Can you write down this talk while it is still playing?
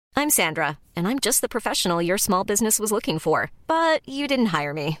I'm Sandra, and I'm just the professional your small business was looking for. But you didn't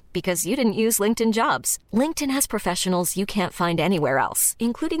hire me because you didn't use LinkedIn Jobs. LinkedIn has professionals you can't find anywhere else,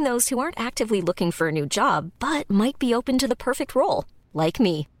 including those who aren't actively looking for a new job, but might be open to the perfect role, like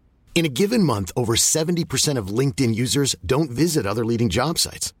me. In a given month, over 70% of LinkedIn users don't visit other leading job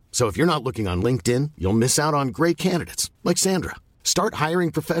sites. So if you're not looking on LinkedIn, you'll miss out on great candidates like Sandra. Start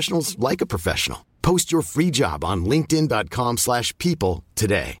hiring professionals like a professional. Post your free job on linkedin.com/people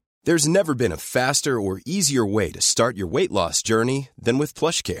today. There's never been a faster or easier way to start your weight loss journey than with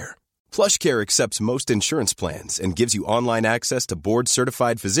PlushCare. PlushCare accepts most insurance plans and gives you online access to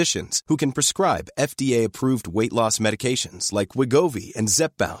board-certified physicians who can prescribe FDA-approved weight loss medications like Wegovy and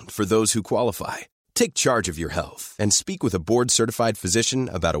Zepbound for those who qualify. Take charge of your health and speak with a board-certified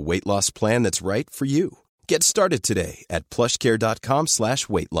physician about a weight loss plan that's right for you. Get started today at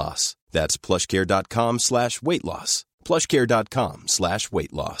plushcare.com/weight loss. That's plushcare.com/weight loss.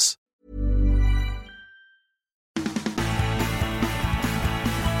 plushcare.com/weight loss.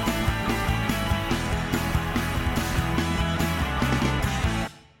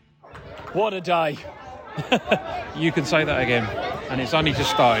 What a day. You can say that again, and it's only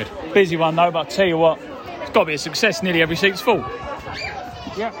just started. Busy one though, but I tell you what, it's got to be a success. Nearly every seat's full.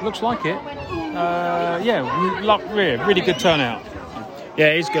 Yeah, looks like it. Really good turnout. Yeah,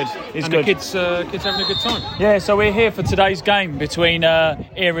 it's good. It's and good. The kids having a good time. Yeah, so we're here for today's game between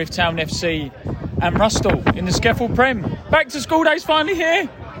Erith Town FC and Rusthall in the SCEFL Prem. Back to school days finally here.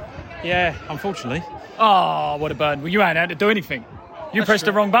 Yeah, unfortunately. Oh, what a burn. Well, you ain't had to do anything. You pressed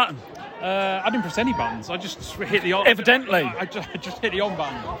the wrong button. I didn't press any buttons. I just hit the on. Evidently. I just hit the on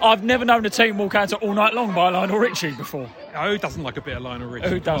button. I've never known a team walk out to All Night Long by Lionel Richie before. Oh, who doesn't like a bit of Lionel Richie?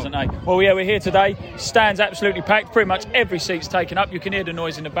 Who doesn't, eh? Well, yeah, we're here today. Stand's absolutely packed. Pretty much every seat's taken up. You can hear the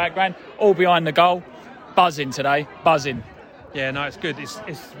noise in the background. All behind the goal. Buzzing today. Buzzing. Yeah, no, it's good. It's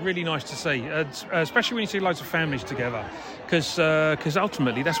really nice to see, especially when you see loads of families together, because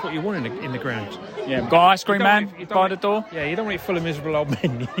ultimately that's what you want in the ground. Yeah, got ice cream man by the door. Yeah, you don't want it full of miserable old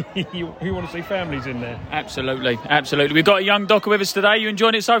men. you want to see families in there. Absolutely, absolutely. We've got a young docker with us today. You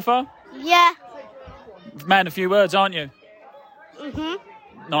enjoying it so far? Yeah. Man, a few words, aren't you?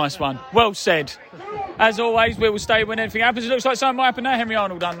 Nice one. Well said. As always, we will stay when anything happens. It looks like something might happen there. Henry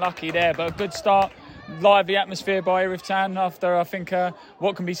Arnold unlucky there, but a good start. Lively atmosphere by Erith Town after, I think,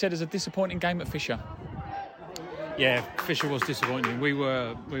 what can be said as a disappointing game at Fisher. Yeah, Fisher was disappointing. We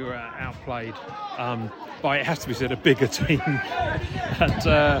were outplayed by, it has to be said, a bigger team. And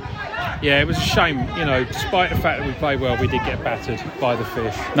it was a shame. You know, despite the fact that we played well, we did get battered by the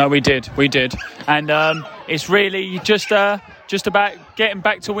Fish. No, we did, and it's really just about getting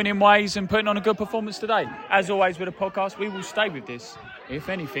back to winning ways and putting on a good performance today. As always with the podcast, we will stay with this, if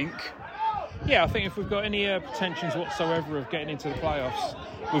anything. Yeah, I think if we've got any pretensions whatsoever of getting into the playoffs,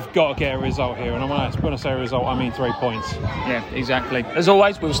 we've got to get a result here. And when I say a result, I mean 3 points. Yeah, exactly. As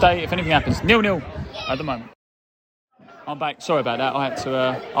always, we'll stay if anything happens. 0-0 at the moment. I'm back. Sorry about that.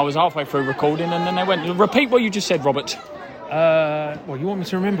 I was halfway through recording and then they went, repeat what you just said, Robert. Well, you want me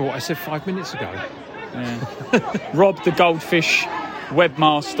to remember what I said 5 minutes ago? Yeah. Rob, the goldfish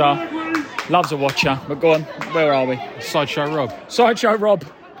webmaster, loves a watcher. But go on, where are we? Sideshow Rob. Sideshow Rob.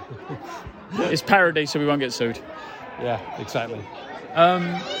 It's parody, so we won't get sued. Yeah, exactly.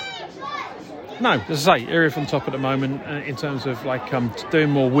 No, as I say, Erith on top at the moment in terms of doing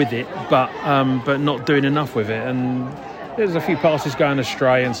more with it, but not doing enough with it. And there's a few passes going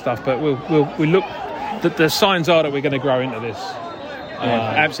astray and stuff. But we look. The signs are that we're going to grow into this.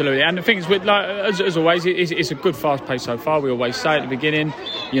 Yeah, absolutely. And the thing is, as always, it's a good fast pace so far. We always say at the beginning,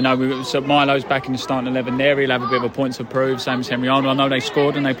 you know, Milo's back in the starting 11 there. He'll have a bit of a point to prove, same as Henry Arnold. I know they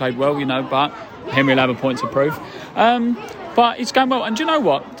scored and they played well, you know, but Henry will have a point to prove. But it's going well. And do you know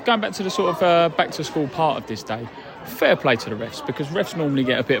what? Going back to the sort of back to school part of this day, fair play to the refs, because refs normally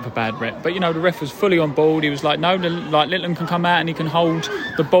get a bit of a bad rep. But, you know, the ref was fully on board. He was like, no, Litland can come out and he can hold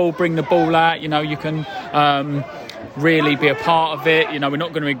the ball, bring the ball out. You know, you can really be a part of it. You know, we're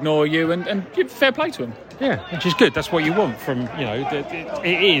not going to ignore you, and fair play to him. Yeah, which is good. That's what you want from, you know,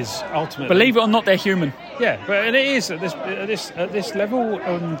 it is ultimately. Believe it or not, they're human. Yeah, but and it is at this level,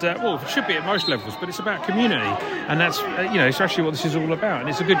 and it should be at most levels. But it's about community, and that's it's actually what this is all about. And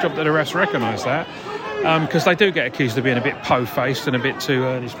it's a good job that the refs recognise that. because they do get accused of being a bit po-faced and a bit too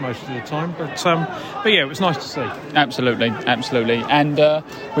earnest most of the time. But yeah, it was nice to see. Absolutely. And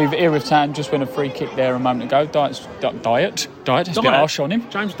with Erith Town just won a free kick there a moment ago. Diet. That's a bit harsh on him.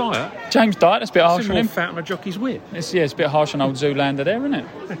 James Diet, that's a bit harsh on him. Fat on a jockey's whip. It's a bit harsh on old Zoolander there, isn't it?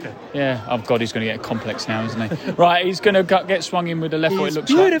 Okay. Yeah. Oh God, he's going to get a complex now, isn't he? Right, he's going to get swung in with the left foot. It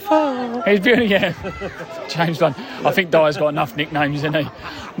looks beautiful. Like. He's beautiful. Yeah. James Dunn. I think Dyer's got enough nicknames, isn't he?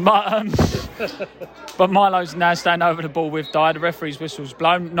 But Milo's now standing over the ball with Dyer. The referee's whistle's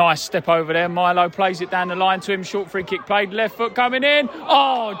blown. Nice step over there. Milo plays it down the line to him. Short free kick played. Left foot coming in.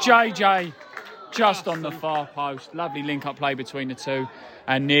 Oh, JJ. Just on the far post. Lovely link-up play between the two.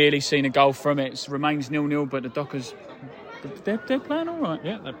 And nearly seen a goal from it. It remains 0-0, but the Dockers, they're playing all right.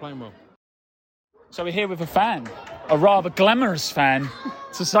 Yeah, they're playing well. So we're here with a fan. A rather glamorous fan,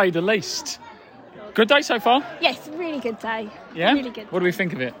 to say the least. Good day so far? Yes, really good day. Yeah? Really good. What do we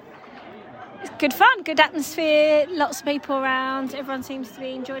think of it? It's good fun, good atmosphere, lots of people around. Everyone seems to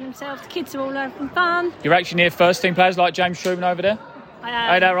be enjoying themselves. The kids are all having fun. You're actually near first team players like James Truman over there? I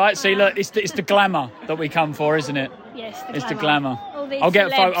am. Oh, that right? See, look, it's the glamour that we come for, isn't it? Yes, it's the glamour. I'll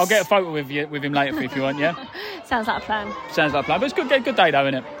get a photo with him later if you want, yeah? Sounds like a plan. But it's good day though,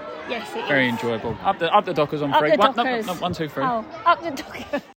 isn't it? Yes, it Very is. enjoyable. Up the Dockers on Up three. the Dockers. No, 1, 2, 3. Oh, up the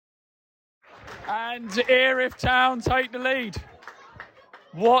Dockers. And Erith Town take the lead.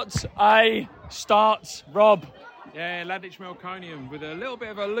 What a start, Rob. Yeah, Ladich Melkonian with a little bit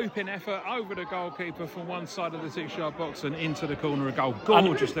of a looping effort over the goalkeeper from one side of the 6-yard box and into the corner of goal.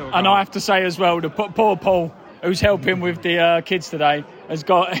 Gorgeous little goal. And I have to say as well, the poor Paul, who's helping with the kids today, is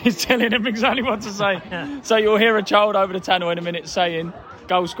telling him exactly what to say. So you'll hear a child over the tunnel in a minute saying,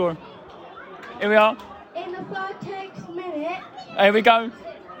 goal scorer. Here we are. In the 36th minute. Here we go.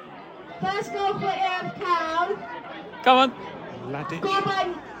 First goal for Erith Town. Come on. Ladich. Scored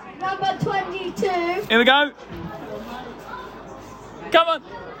by number 22. Here we go. Come on.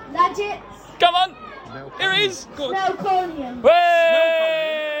 Ladich. Come on. Here it is. Melkonian.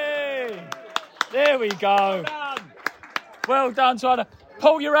 Way! There we go. Well done, Tyler.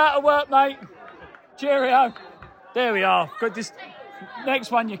 Paul, you're out of work, mate. Cheerio. There we are. Good. Next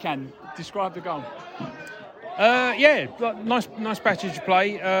one you can. Describe the goal. Yeah, nice passage of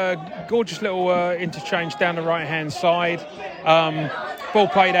play. Gorgeous little interchange down the right-hand side. Ball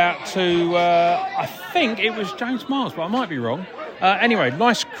played out to, I think it was James Miles, but I might be wrong. Anyway,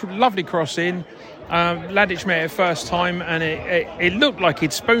 nice, lovely cross in. Ladich met it first time, and it looked like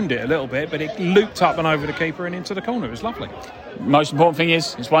he'd spooned it a little bit, but it looped up and over the keeper and into the corner. It was lovely. Most important thing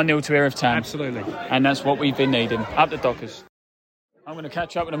is, it's 1-0 to Erith Town. Absolutely. And that's what we've been needing. Up the Dockers. I'm going to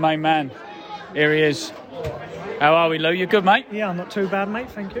catch up with the main man. Here he is. How are we, Lou? You good, mate? Yeah, I'm not too bad, mate,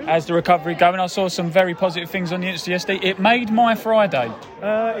 thank you. How's the recovery going? I saw some very positive things on the Insta yesterday. It made my Friday.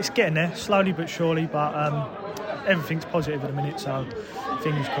 It's getting there, slowly but surely, but everything's positive at the minute, so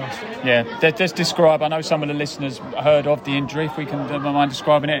fingers crossed. Yeah, let's describe. I know some of the listeners heard of the injury. If we can, don't mind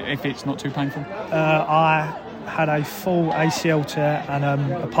describing it, if it's not too painful. I had a full ACL tear and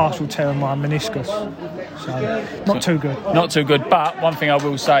a partial tear in my meniscus, so not too good. Not too good, but one thing I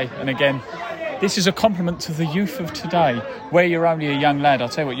will say, and again, this is a compliment to the youth of today. Where you're only a young lad, I'll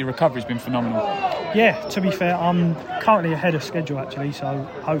tell you what, your recovery's been phenomenal. Yeah, to be fair, I'm currently ahead of schedule actually, so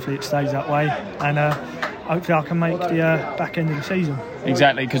hopefully it stays that way, and hopefully I can make the back end of the season.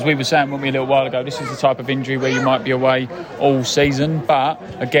 Exactly, because we were saying, weren't we, a little while ago, this is the type of injury where you might be away all season, but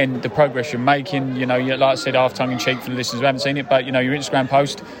again, the progress you're making, you know, like I said, half tongue-in-cheek for the listeners who haven't seen it, but you know, your Instagram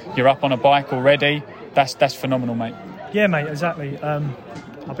post, you're up on a bike already. That's phenomenal, mate. Yeah, mate, exactly.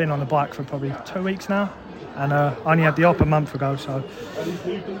 I've been on the bike for probably 2 weeks now, and I only had the op a month ago, so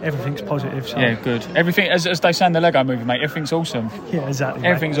everything's positive. So. Yeah, good. Everything, as they say in the Lego movie, mate, everything's awesome. Yeah, exactly.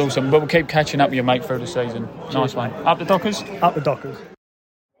 Everything's awesome, but we'll keep catching up with you, mate, through the season. Nice one. Up the Dockers? Up the Dockers.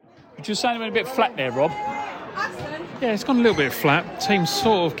 You're just saying it went a bit flat there, Rob. Yeah, it's gone a little bit flat. Teams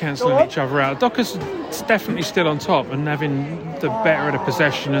sort of cancelling each other out. Dockers is definitely still on top and having the better of the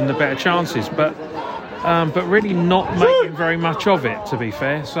possession and the better chances, but really not making very much of it, to be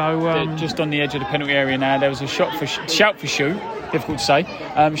fair. So just on the edge of the penalty area now, there was a shout for shoot, difficult to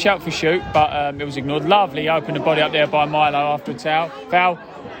say, shout for shoot, but it was ignored. Lovely, opened the body up there by Milo after a foul,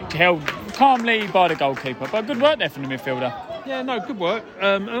 held calmly by the goalkeeper, but good work there from the midfielder. Yeah, no, good work.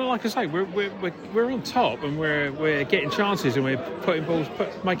 And like I say, we're on top and we're getting chances and we're putting balls,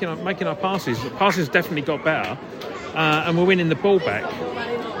 making our passes. The passes definitely got better, and we're winning the ball back.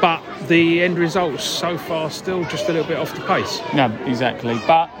 But the end result's so far still just a little bit off the pace. No, exactly.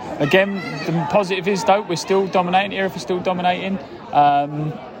 But again, the positive is though we're still dominating. Erith is still dominating.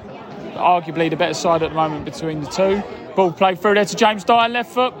 Arguably the better side at the moment between the two. Ball played through there to James Dyer,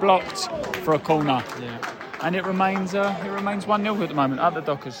 left foot blocked. for a corner. Yeah. And it remains 1-0 at the moment, up the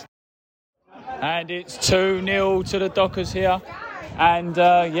Dockers. And it's 2-0 to the Dockers here. And,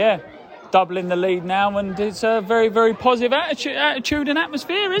 doubling the lead now. And it's a very, very positive attitude and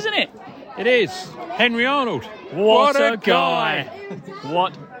atmosphere, isn't it? It is. Henry Arnold. What a guy.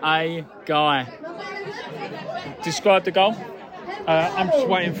 What a guy. Describe the goal. I'm just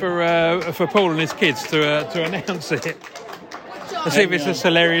waiting for Paul and his kids to announce it. Let's see if it's as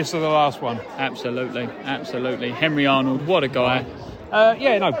hilarious as the last one. Absolutely. Henry Arnold, what a guy.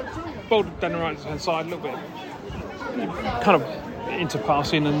 Ball down the right hand side, a little bit kind of into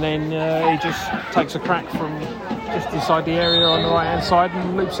passing, and then he just takes a crack from just inside the area on the right hand side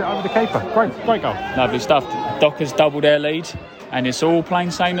and loops it over the keeper. Great goal. Lovely stuff. Dockers double their lead, and it's all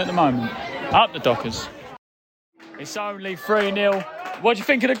plain sailing at the moment. Up the Dockers. It's only 3-0. What do you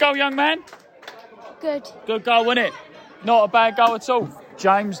think of the goal, young man? Good. Good goal, wasn't it? Not a bad goal at all.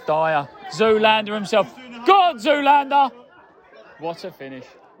 James Dyer, Zoolander himself. Go on, Zoolander! What a finish.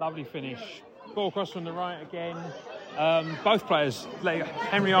 Lovely finish. Ball across from the right again. Both players,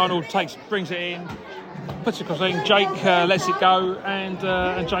 Henry Arnold brings it in, puts it across in. Jake lets it go, and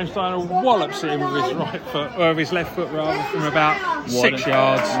James Dyer wallops it in with his right foot, or with his left foot rather, from about 6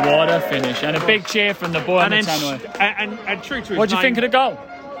 yards. What a finish. And a big cheer from the boy on the tannoy. And true to his name. What do you think of the goal?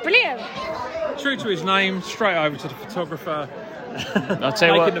 Brilliant. True to his name, straight over to the photographer. I'll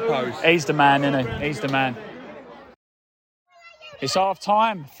tell you what, the pose. He's the man, isn't he? He's the man. It's half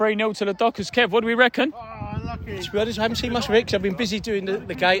time, 3-0 to the Dockers. Kev, what do we reckon? To be honest, I haven't seen much of it because I've been busy doing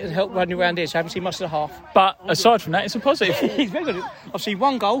the gate and help running around here, so I haven't seen much of the half. But aside from that, it's a positive. He's very good. I've seen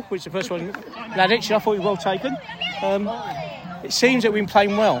one goal, which is the first one. Ladich, I thought he was well taken. It seems that we've been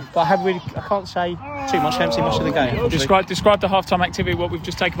playing well, but I can't say too much. I haven't seen much of the game. Describe the half-time activity, what we've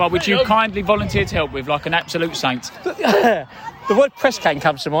just taken part, which you kindly volunteered to help with, like an absolute saint. The word press can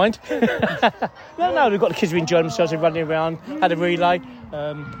comes to mind. No, we've got the kids who enjoying themselves and running around, had a relay.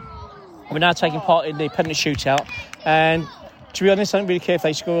 We're now taking part in the penalty shootout, and to be honest, I don't really care if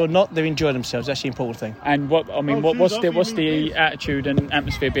they score or not. They're enjoying themselves. That's the important thing. And what's the attitude and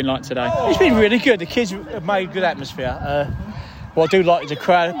atmosphere been like today? It's been really good. The kids have made a good atmosphere. What I do like is the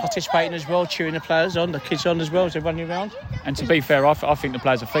crowd participating as well, cheering the players on, the kids on as well as they're running around. And to be fair, I think the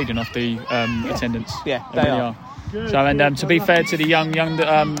players are feeding off the attendance. Yeah, they are. So, and to be fair to the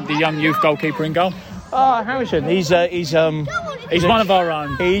young youth goalkeeper in goal. Harrison, he's one of our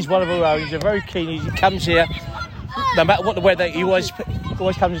own. He's one of our own. He's very keen. He comes here, no matter what the weather. He always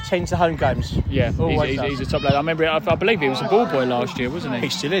comes and attends the home games. Yeah, he's a top lad. I believe he was a ball boy last year, wasn't he? He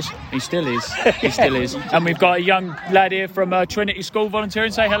still is. He still is. And we've got a young lad here from Trinity School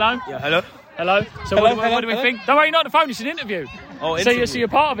volunteering. Say hello. Yeah, hello. Hello. So what do we think? Don't worry, you're not on the phone. It's an interview. Oh, so you're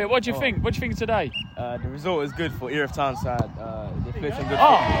part of it. What do you think? What do you think of today? The result is good for Erith Town side. They played some good.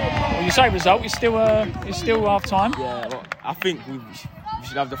 Well, you say result. It's still half time. Yeah, well, I think we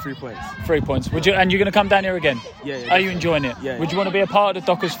should have the 3 points. 3 points. Would you? And you're going to come down here again? Yeah. Are you enjoying it? Yeah. Would you want to be a part of the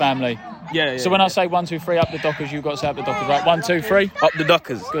Dockers family? Yeah. So when I say 1, 2, 3 up the Dockers, you've got to say up the Dockers, right? 1, 2, 3 up the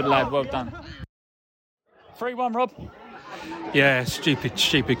Dockers. Good lad. Well done. 3-1, Rob. Yeah,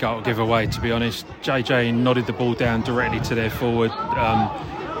 stupid goal giveaway, to be honest. JJ nodded the ball down directly to their forward,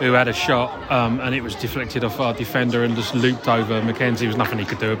 who had a shot, and it was deflected off our defender and just looped over Mackenzie. There was nothing he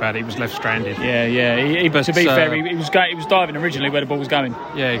could do about it. He was left stranded. Yeah. But to be fair, he was diving originally where the ball was going.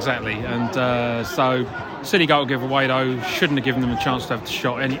 Yeah, exactly. And so, silly goal giveaway though. Shouldn't have given them a chance to have the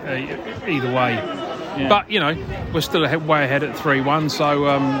shot either way. Yeah. But we're still way ahead at 3-1. So.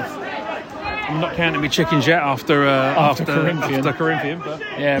 I'm not counting my chickens yet after Corinthian. But.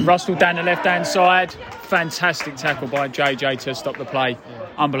 Yeah, Rusthall down the left-hand side. Fantastic tackle by JJ to stop the play. Yeah.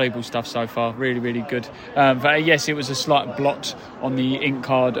 Unbelievable stuff so far. Really, really good. But yes, it was a slight blot on the ink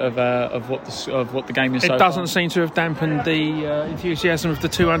card of what the game is. It doesn't seem to have dampened the enthusiasm of the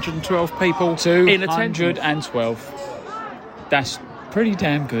 212 people in attendance. 212. That's pretty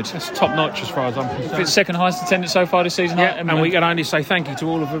damn good. That's top notch as far as I'm concerned. It's second highest attendance so far this season. Yeah, and we can only say thank you to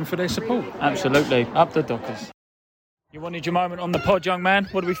all of them for their support. Absolutely. Up the Dockers. You wanted your moment on the pod, young man.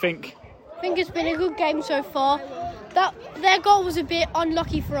 What do we think? I think it's been a good game so far. Their goal was a bit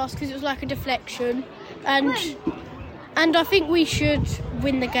unlucky for us because it was like a deflection, and I think we should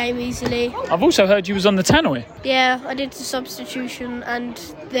win the game easily. I've also heard you was on the tannoy. Yeah, I did the substitution and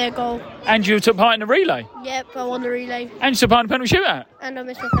their goal. And you took part in the relay? Yep, I won the relay. And you took part in the penalty shootout? And I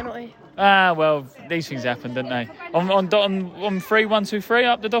missed my penalty. Well, these things happen, don't they? On 3, 1, 2, 3,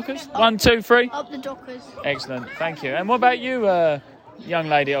 up the Dockers? 1, 2, 3? Up the Dockers. Excellent, thank you. And what about you, young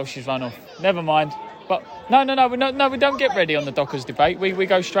lady? Oh, she's run off. Never mind. But no, we don't get ready on the Dockers debate. We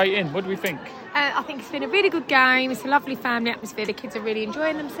go straight in. What do we think? I think it's been a really good game. It's a lovely family atmosphere. The kids are really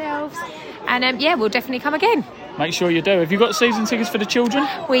enjoying themselves. And we'll definitely come again. Make sure you do. Have you got season tickets for the children?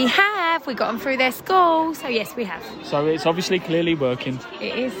 We have. We got them through their school. So, yes, we have. So it's obviously clearly working.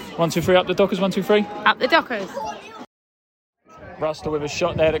 It is. 1, 2, 3, up the Dockers. 1, 2, 3. Up the Dockers. Rusthall with a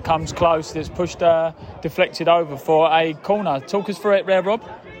shot there that comes close. That's pushed, deflected over for a corner. Talk us through it there, Rob.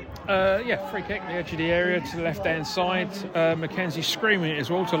 Free kick, the edge of the area to the left-hand side. Mackenzie screaming it as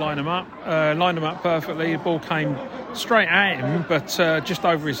well to line them up perfectly. The ball came straight at him, but just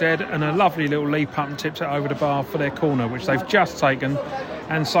over his head, and a lovely little leap up and tips it over the bar for their corner, which they've just taken.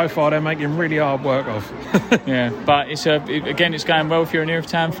 And so far, they're making really hard work of. Yeah, but it's going well if you're an Erith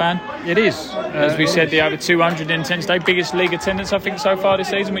Town fan. It is. As we said, the over 200 in attendance today, biggest league attendance I think so far this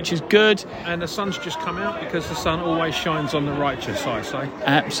season, which is good. And the sun's just come out because the sun always shines on the righteous, I say.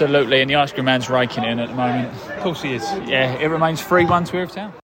 Absolutely, and the ice cream man's raking it in at the moment. Of course he is. Yeah, it remains 3-1 to Erith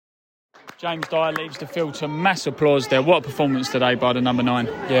Town. James Dyer leaves the field to mass applause there. What a performance today by the number 9.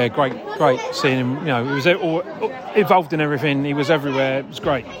 Yeah, great seeing him. You know, he was involved in everything. He was everywhere. It was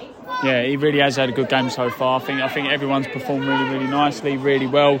great. Yeah, he really has had a good game so far. I think everyone's performed really, really nicely, really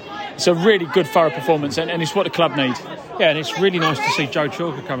well. It's a really good, thorough performance, and it's what the club need. Yeah, and it's really nice to see Joe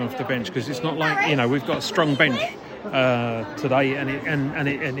Chalker coming off the bench, because it's not like, we've got a strong bench today, and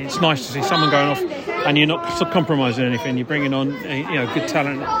it's nice to see someone going off, and you're not compromising anything. You're bringing on good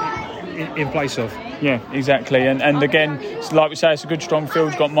talent in place of. Yeah, exactly. And again, like we say, it's a good strong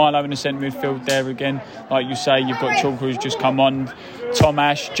field. You've got Milo in the centre midfield there again. Like you say, you've got Chalker who's just come on, Tom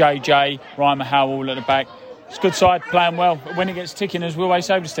Ash, JJ, Ryan Mahal all at the back. It's a good side, playing well. When it gets ticking, as we always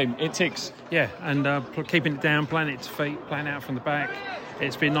say with this team, it ticks. Yeah, and keeping it down, playing it to feet, playing out from the back.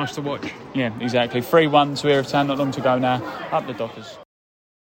 It's been nice to watch. Yeah, exactly. 3-1 to Erith Town, not long to go now. Up the Dockers.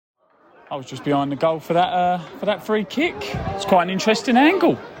 I was just behind the goal for that free kick. It's quite an interesting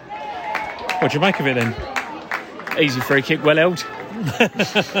angle. What do you make of it then? Easy free kick, well held.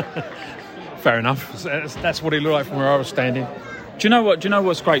 Fair enough. That's what it looked like from where I was standing. Do you know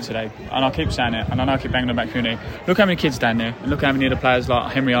what's great today? And I keep saying it, and I know I keep banging on about community. Look how many kids down there, and look how many of the players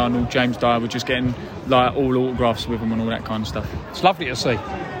like Henry Arnold, James Dyer were just getting like all autographs with them and all that kind of stuff. It's lovely to see.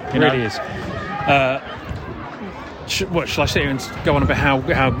 It really is. Shall I sit here and go on about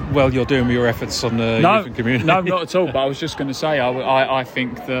how well you're doing with your efforts on the youth and community? No, not at all. But I was just going to say, I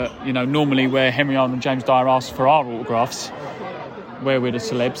think that normally where Henry Arnold and James Dyer ask for our autographs, where we're the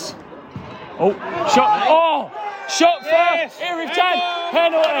celebs. Oh, shot! Oh, shot for Erith Town.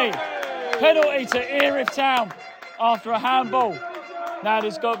 Penalty to Erith Town after a handball. Now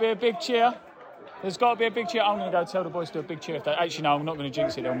there's got to be a big cheer. I'm going to go tell the boys to do a big cheer. Actually, no, I'm not going to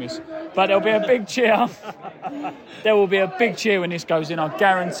jinx it, they'll miss. But there'll be a big cheer. There will be a big cheer when this goes in, I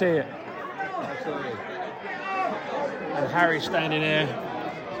guarantee it. Absolutely. And Harry's standing there,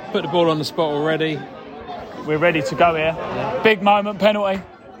 put the ball on the spot already. We're ready to go here. Yeah. Big moment penalty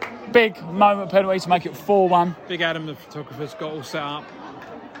to make it 4-1. Big Adam, the photographer's got all set up.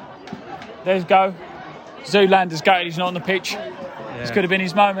 There's go. Zoolander's gutted, he's not on the pitch. Yeah. This could have been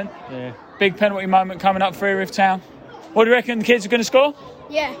his moment. Yeah. Big penalty moment coming up for Erith Town. What do you reckon the kids are going to score?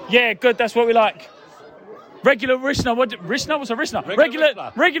 Yeah. Yeah, good, that's what we like. Regular listener, what's a listener?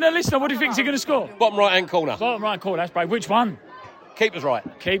 Regular listener, what do you think is he going to score? Bottom right-hand corner. Bottom right corner, that's brave. Which one? Keeper's right.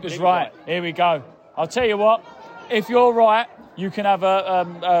 Keeper's right. Here we go. I'll tell you what, if you're right, you can have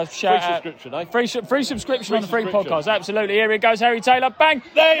a shout out. Free subscription, eh? Free subscription on the free podcast. Absolutely. Here it goes, Harry Taylor. Bang!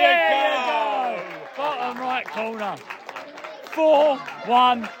 There you go! Bottom right corner.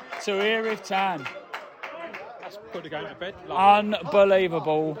 4-1 to Erith Town. That's put the game to bed.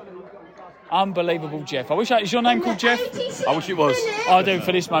 Unbelievable, Jeff. Is your name called Jeff? I wish it was. I do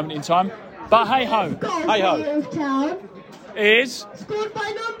for this moment in time. But hey ho. Is scored by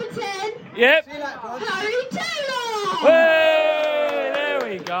number 10. Yep. Harry Taylor. Hey, there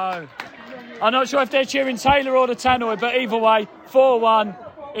we go. I'm not sure if they're cheering Taylor or the Tannoy, but either way, 4-1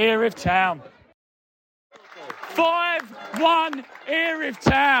 Erith Town. 5-1 Erith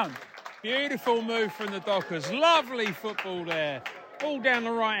Town. Beautiful move from the Dockers. Lovely football there. All down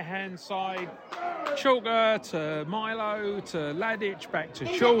the right-hand side. Chalker to Milo to Ladic, back to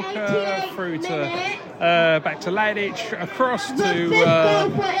Chalker, through to back to Ladic, across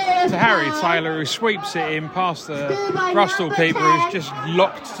to Harry Taylor, who sweeps it in past the Rusthall keeper, who's just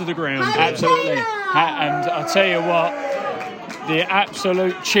locked to the ground. Absolutely. And I tell you what, the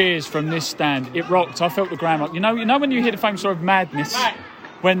absolute cheers from this stand, it rocked. I felt the ground rock. You know when you hear the famous sort of madness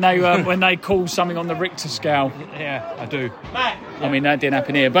when they call something on the Richter scale. Yeah, I do. I mean, that didn't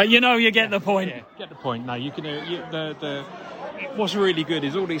happen here, but you get the point. Yeah, get the point. No, you can. what's really good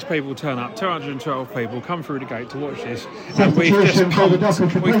is all these people turn up, 212 people come through the gate to watch this, and we've pumped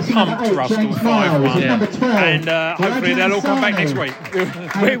Rusthall 5-1, and hopefully they'll all come back next week.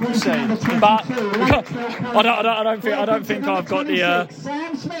 We will see. But I don't think I've got the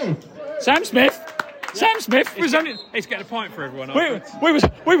Sam Smith. Sam Smith was only. He's getting a point for everyone.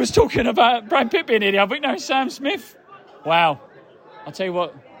 We was talking about Brad Pitt being here the other week. No, Sam Smith. Wow, I'll tell you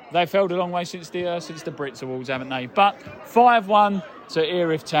what, they've failed a long way since the Brits Awards, haven't they? But 5-1 to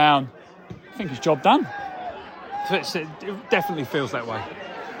Erith Town. I think it's job done. It definitely feels that way.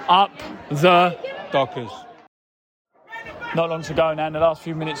 Up the Dockers. Not long to go now. In the last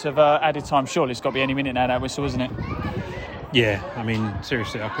few minutes of added time. Surely it's got to be any minute now, that whistle, isn't it? Yeah, I mean,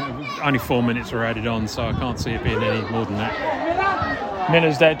 seriously, only 4 minutes were added on, so I can't see it being any more than that.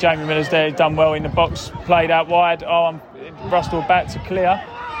 Jamie Miller's there, he's done well in the box, played out wide. Rusthall back to clear.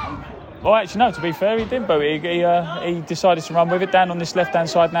 Oh, actually, no, to be fair, he didn't, but he decided to run with it. Down on this left-hand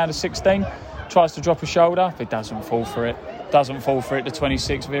side now to 16. Tries to drop a shoulder, but doesn't fall for it. The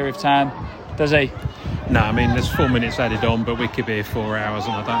 26 of Erith Town, does he? No, I mean, there's 4 minutes added on, but we could be here 4 hours,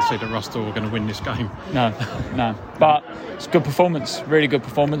 and I don't see that Rusthall are going to win this game. No. But it's a good performance, really good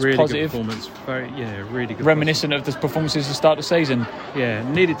performance, really positive. Good performance, really good. Reminiscent of the performances at the start of the season. Yeah,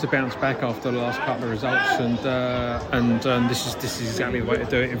 needed to bounce back after the last couple of results, and this is exactly the way to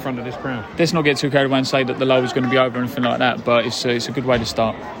do it in front of this crowd. Let's not get too carried away and say that the low is going to be over or anything like that, but it's a good way to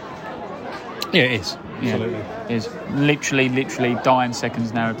start. Yeah, it is. Absolutely. Yeah, it is. Literally dying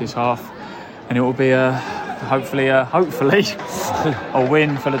seconds now of this half, and it will be hopefully a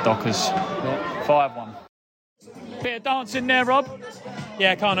win for the Dockers. 5-1. Bit of dancing there, Rob.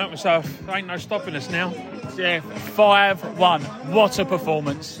 Yeah, I can't help myself. There ain't no stopping us now. Yeah, 5-1. What a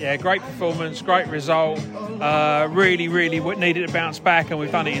performance. Yeah, great performance, great result. Really needed to bounce back, and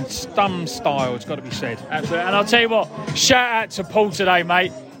we've done it in stum style, it's got to be said. Absolutely. And I'll tell you what, shout out to Paul today,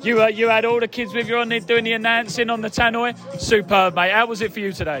 mate. You had all the kids with you on there doing the announcing on the tannoy. Superb, mate. How was it for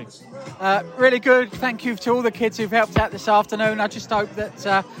you today? Really good. Thank you to all the kids who've helped out this afternoon. I just hope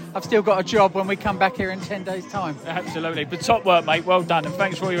that I've still got a job when we come back here in 10 days' time. Absolutely. But top work, mate. Well done. And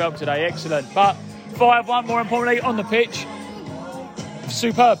thanks for all your help today. Excellent. But 5-1, more importantly, on the pitch.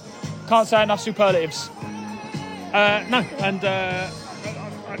 Superb. Can't say enough superlatives. No. And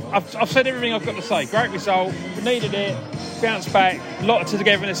I've said everything I've got to say. Great result. We needed it. Bounce back. A lot of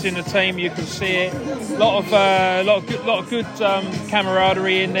togetherness in the team. You can see it. A lot of good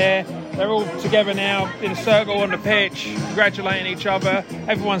camaraderie in there. They're all together now in a circle on the pitch, congratulating each other.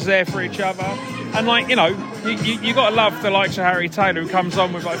 Everyone's there for each other. And you got to love the likes of Harry Taylor, who comes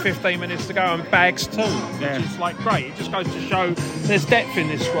on with 15 minutes to go and bags too, which is great. It just goes to show there's depth in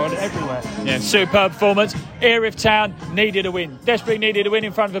this squad everywhere. Yeah, superb performance. Erith Town needed a win. Desperately needed a win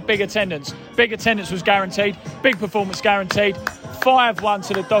in front of a big attendance. Big attendance was guaranteed. Big performance guaranteed. 5-1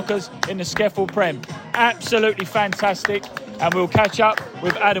 to the Dockers in the SCEFL Prem. Absolutely fantastic. And we'll catch up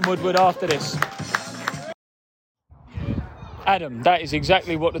with Adam Woodward after this. Adam, that is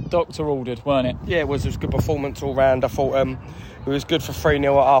exactly what the doctor ordered, weren't it? Yeah, it was a good performance all round. I thought it was good for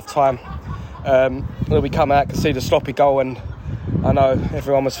 3-0 at half time. Then we come out, could see the sloppy goal, and I know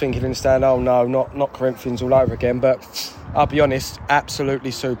everyone was thinking in the stand, oh no, not Corinthians all over again, but I'll be honest,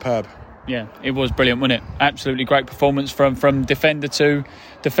 absolutely superb. Yeah, it was brilliant, wasn't it? Absolutely great performance from defender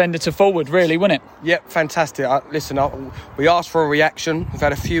to forward, really, wasn't it? Yep, fantastic. We asked for a reaction. We've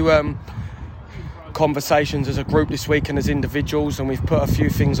had a few conversations as a group this week and as individuals, and we've put a few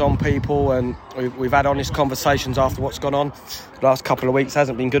things on people, and we've had honest conversations after what's gone on. The last couple of weeks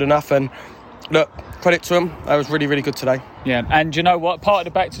hasn't been good enough, and look, credit to them. That was really, really good today. Yeah, and you know what? Part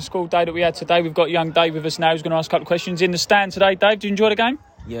of the back to school day that we had today, we've got young Dave with us now who's going to ask a couple of questions in the stand today. Dave, did you enjoy the game?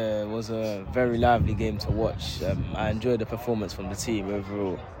 Yeah, it was a very lively game to watch. I enjoyed the performance from the team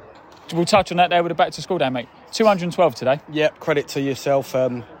overall. We'll touch on that there with the back to school day, mate. 212 today. Yep, credit to yourself.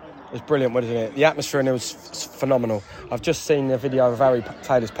 It was brilliant, wasn't it? The atmosphere in there was phenomenal. I've just seen the video of Harry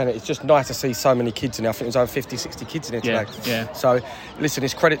Taylor's penalty. It's just nice to see so many kids in there. I think it was over 50, 60 kids in there today. Yeah. So, listen,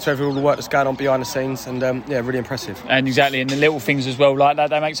 it's credit to all the work that's going on behind the scenes, and really impressive. And exactly, and the little things as well like that,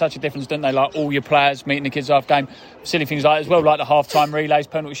 they make such a difference, don't they? Like all your players meeting the kids after game, silly things like that as well, like the half-time relays,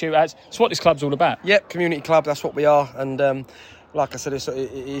 penalty shootouts. It's what this club's all about. Yep, community club, that's what we are, and like I said, it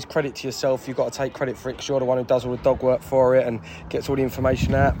is credit to yourself. You've got to take credit for it because you're the one who does all the dog work for it and gets all the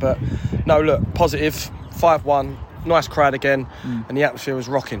information out. But no, look, positive, 5-1, nice crowd again, and the atmosphere was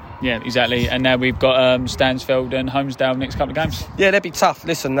rocking. Yeah, exactly. And now we've got Stansfeld and Holmesdale next couple of games. Yeah, they'd be tough.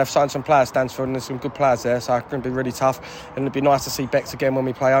 Listen, they've signed some players, Stansfeld, and there's some good players there, so it's going to be really tough. And it'd be nice to see Bex again when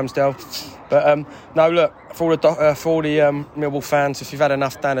we play Holmesdale. But no, look, for all the Millwall fans, if you've had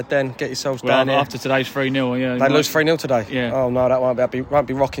enough down at Den, get yourselves down here. After today's 3-0, yeah. They lose 3-0 today? Yeah. Oh, no, that won't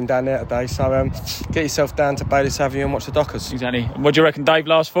be rocking down there today. So get yourself down to Baylis Avenue and watch the Dockers. Exactly. What do you reckon, Dave,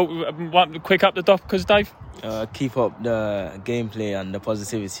 last thought? Quick up the Dockers, Dave? Keep up the gameplay and the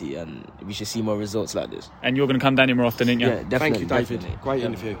positivity, and we should see more results like this. And you're going to come down here more often, aren't you? Yeah, definitely. Thank you, David. Definitely. Great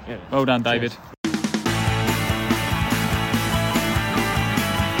interview. Yeah. Well done, David. Cheers.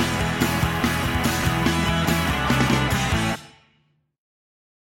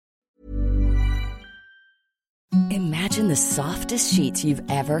 Imagine the softest sheets you've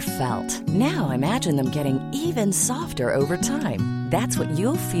ever felt. Now imagine them getting even softer over time. That's what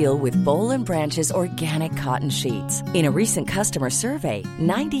you'll feel with Boll & Branch's organic cotton sheets. In a recent customer survey,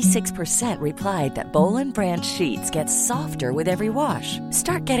 96% replied that Boll & Branch sheets get softer with every wash.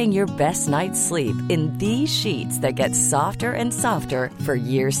 Start getting your best night's sleep in these sheets that get softer and softer for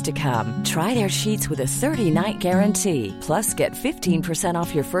years to come. Try their sheets with a 30-night guarantee. Plus, get 15%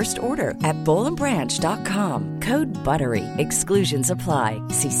 off your first order at bollandbranch.com. Code BUTTERY. Exclusions apply.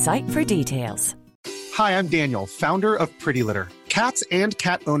 See site for details. Hi, I'm Daniel, founder of Pretty Litter. Cats and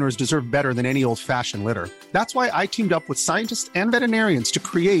cat owners deserve better than any old-fashioned litter. That's why I teamed up with scientists and veterinarians to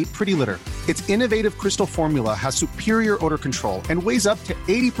create Pretty Litter. Its innovative crystal formula has superior odor control and weighs up to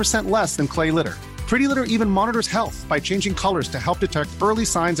 80% less than clay litter. Pretty Litter even monitors health by changing colors to help detect early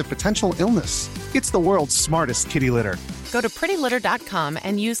signs of potential illness. It's the world's smartest kitty litter. Go to prettylitter.com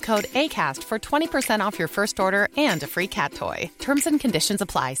and use code ACAST for 20% off your first order and a free cat toy. Terms and conditions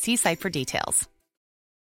apply. See site for details.